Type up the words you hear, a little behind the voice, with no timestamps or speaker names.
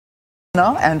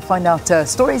now and find out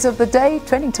stories of the day,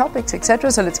 trending topics,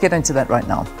 etc. So let's get into that right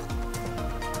now.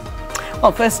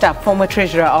 Well, first up, former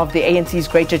treasurer of the ANC's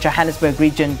Greater Johannesburg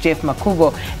region, Jeff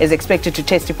Makubo, is expected to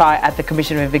testify at the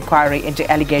Commission of Inquiry into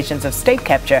allegations of state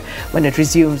capture when it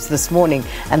resumes this morning.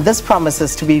 And this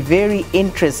promises to be very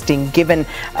interesting given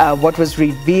what was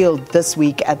revealed this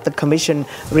week at the Commission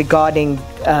regarding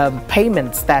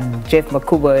payments that Jeff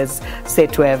Makubo is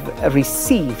said to have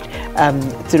received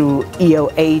through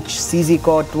EOH, CZ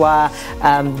Kotwa,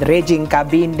 Regin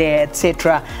Kabinde,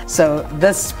 etc. So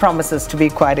this promises to be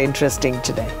quite interesting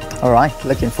today. All right,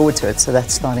 looking forward to it. So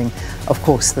that's starting, of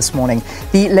course, this morning.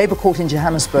 The Labour Court in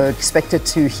Johannesburg expected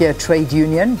to hear trade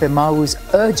union Bemau's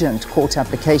urgent court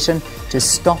application to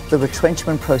stop the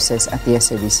retrenchment process at the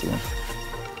SABC.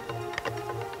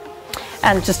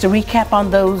 And just a recap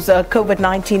on those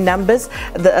COVID-19 numbers,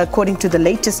 according to the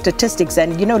latest statistics,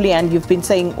 and you know, Leanne, you've been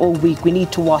saying all week we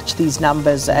need to watch these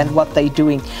numbers and what they're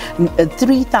doing.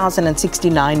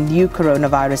 3,069 new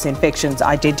coronavirus infections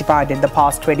identified in the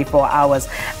past 24 hours.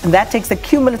 And that takes the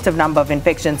cumulative number of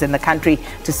infections in the country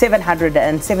to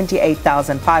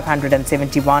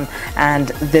 778,571. And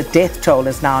the death toll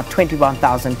is now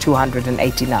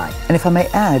 21,289. And if I may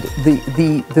add,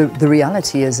 the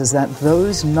reality is that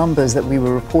those numbers that we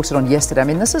were reported on yesterday, I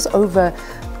mean, this is over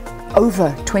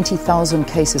 20,000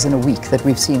 cases in a week that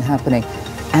we've seen happening.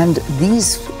 And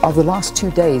these are the last 2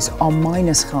 days are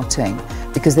minus Gauteng,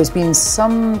 because there's been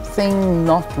something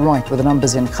not right with the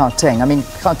numbers in Gauteng. I mean,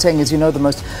 Gauteng is, you know, the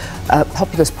most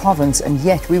populous province, and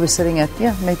yet we were sitting at,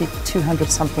 maybe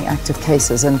 200-something active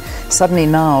cases. And suddenly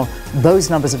now those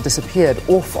numbers have disappeared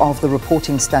off of the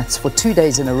reporting stats for 2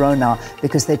 days in a row now,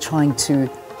 because they're trying to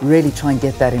really try and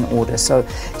get that in order. So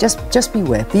just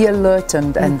beware, be alert,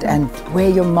 and wear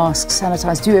your masks,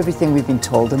 sanitize, do everything we've been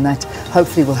told, and that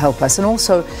hopefully will help us. And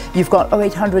also, you've got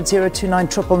 0800 029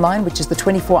 999, which is the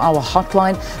 24-hour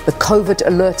hotline, the COVID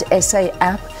Alert SA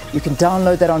app. You can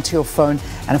download that onto your phone.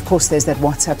 And of course, there's that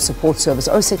WhatsApp support service,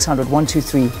 0600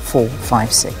 123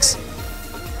 456.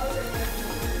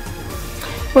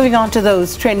 Moving on to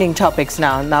those trending topics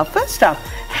now. Now, first up,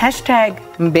 hashtag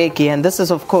Mbeki, and this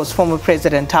is, of course, former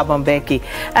President Thabo Mbeki.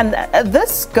 And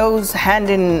this goes hand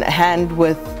in hand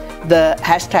with the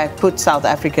hashtag Put South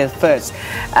Africa First.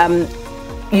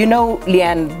 You know,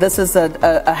 Leanne, this is a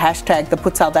hashtag, the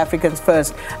Put South Africans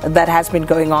First, that has been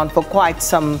going on for quite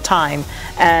some time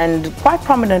and quite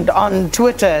prominent on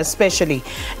Twitter especially.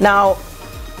 Now,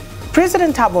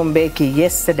 President Thabo Mbeki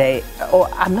yesterday, or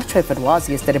I'm not sure if it was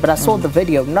yesterday, but I saw the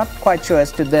video, not quite sure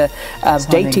as to the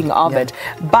dating of it.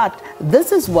 But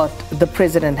this is what the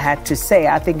president had to say,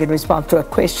 I think, in response to a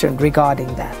question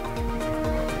regarding that.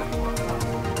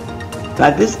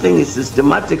 That this thing is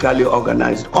systematically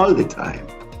organized all the time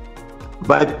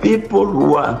by people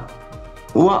who are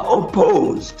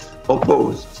opposed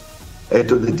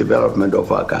to the development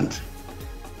of our country.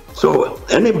 So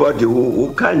anybody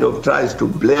who kind of tries to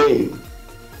blame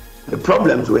the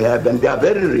problems we have, and they are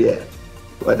very real,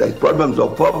 whether it's problems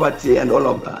of poverty and all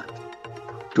of that,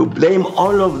 to blame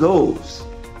all of those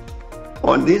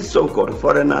on these so-called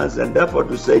foreigners, and therefore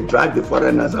to say drive the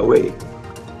foreigners away,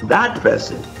 that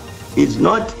person is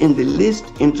not in the least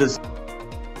interested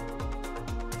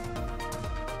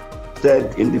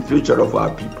in the future of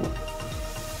our people.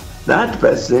 That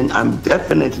person, I'm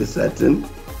definitely certain,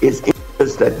 is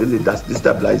interested in the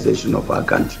destabilization of our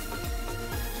country.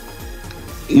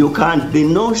 You can't, the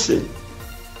notion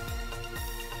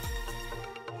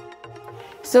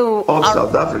of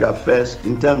South Africa first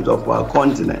in terms of our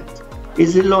continent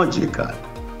is illogical.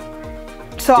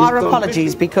 So our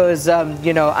apologies, because,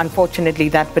 unfortunately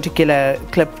that particular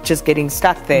clip just getting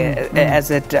stuck there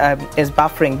as it is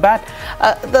buffering. But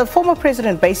the former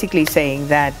president basically saying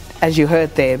that, as you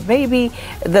heard there, maybe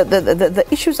the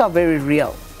issues are very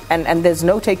real. And there's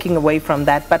no taking away from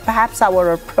that, but perhaps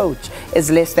our approach is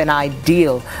less than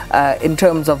ideal in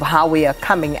terms of how we are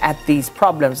coming at these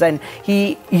problems. And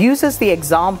he uses the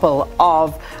example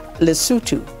of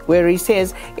Lesotho, where he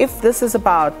says, if this is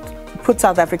about Put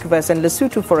South Africa First, and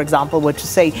Lesotho, for example, were to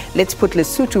say, let's put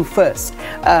Lesotho first,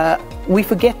 we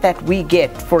forget that we get,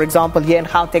 for example, here in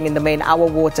Gauteng in the main, our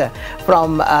water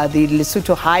from the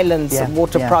Lesotho Highlands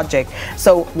water project.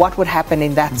 So what would happen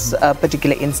in that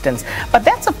particular instance? But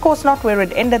that's, of course, not where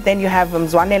it ended. Then you have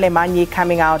Mzwanele Manyi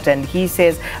coming out, and he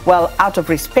says, well, out of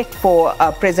respect for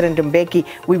President Mbeki,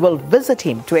 we will visit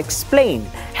him to explain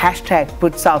hashtag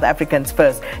Put South Africans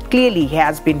First. Clearly, he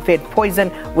has been fed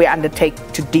poison. We undertake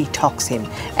to detox him.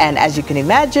 And as you can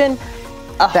imagine,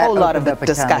 a whole lot of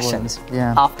discussion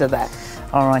after that.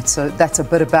 All right, so that's a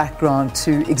bit of background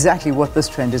to exactly what this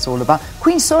trend is all about.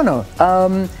 Queen Sono,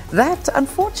 that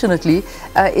unfortunately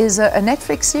is a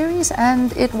Netflix series,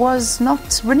 and it was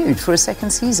not renewed for a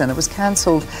second season. It was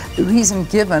cancelled. The reason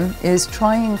given is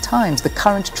trying times, the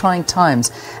current trying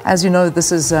times. As you know,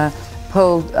 this is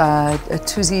Pearl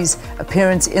Thuzi's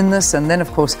appearance in this, and then of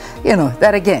course, you know,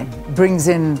 that again brings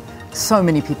in so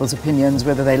many people's opinions,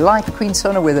 whether they like Queen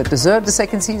Sono, whether it deserved a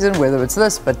second season, whether it's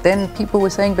this. But then people were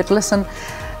saying, but listen,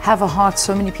 have a heart,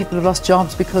 so many people have lost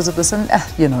jobs because of this. And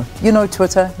you know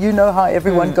Twitter, you know how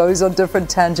everyone goes on different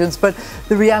tangents. But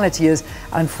the reality is,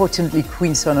 unfortunately,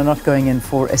 Queen Sono not going in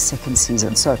for a second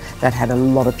season. So that had a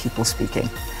lot of people speaking.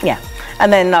 Yeah.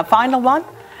 And then final one,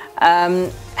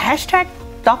 hashtag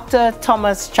Dr.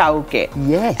 Thomas Chauke.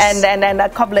 Yes. And a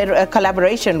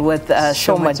collaboration with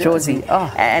Shaw Majosi.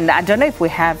 Oh. And I don't know if we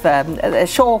have,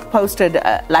 Shaw posted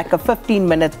like a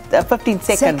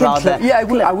 15-second rather. Yeah,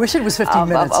 I wish it was 15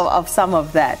 minutes. Of some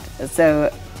of that. So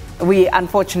we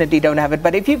unfortunately don't have it.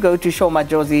 But if you go to Shaw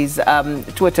Majosi's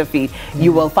Twitter feed,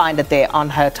 you will find it there on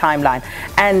her timeline.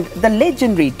 And the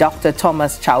legendary Dr.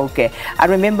 Thomas Chauke. I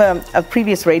remember a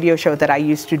previous radio show that I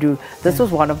used to do. This was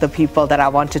one of the people that I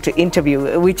wanted to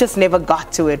interview. We just never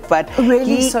got to it. But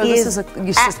really, so this is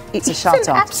it's a shout out. He's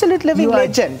an absolute living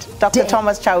legend. Dr.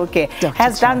 Thomas Chauke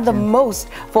has done the most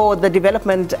for the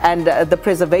development and the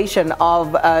preservation of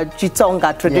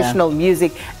Xitsonga traditional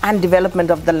music and development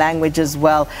of the language as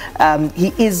well.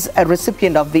 He is a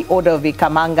recipient of the Order of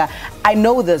Ikamanga. I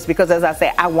know this because, as I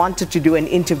say, I wanted to do an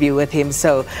interview with him.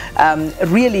 So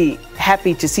really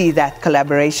happy to see that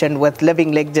collaboration with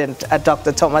living legend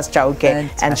Dr. Thomas Chauke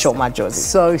and Shaw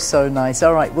Majosi. So nice.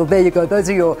 All right, well, there you go. Those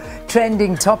are your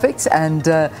trending topics, and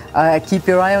keep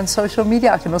your eye on social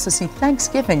media. I can also see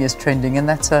Thanksgiving is trending, and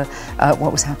that's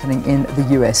what was happening in the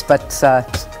US. But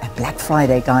Black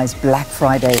Friday, guys, Black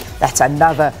Friday, that's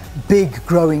another big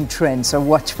growing trend. So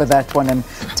watch for that one, and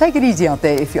take it easy out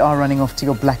there if you are running off to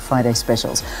your Black Friday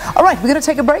specials. All right, we're going to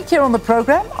take a break here on the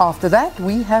program. After that,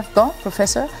 we have got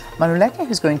Professor Maluleke,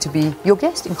 who's going to be your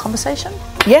guest in conversation.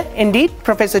 Yeah, indeed.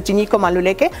 Professor Tinyiko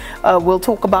Maluleke will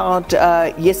talk about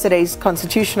yesterday's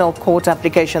Constitutional Court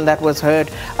application that was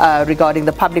heard regarding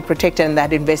the public protector and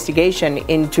that investigation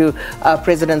into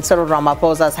President Cyril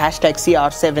Ramaphosa's hashtag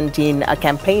CR17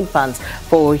 campaign funds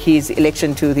for his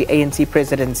election to the ANC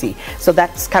presidency. So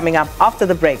that's coming up after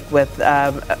the break with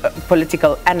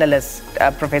political analyst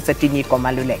Professor Tinyiko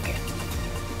Maluleke.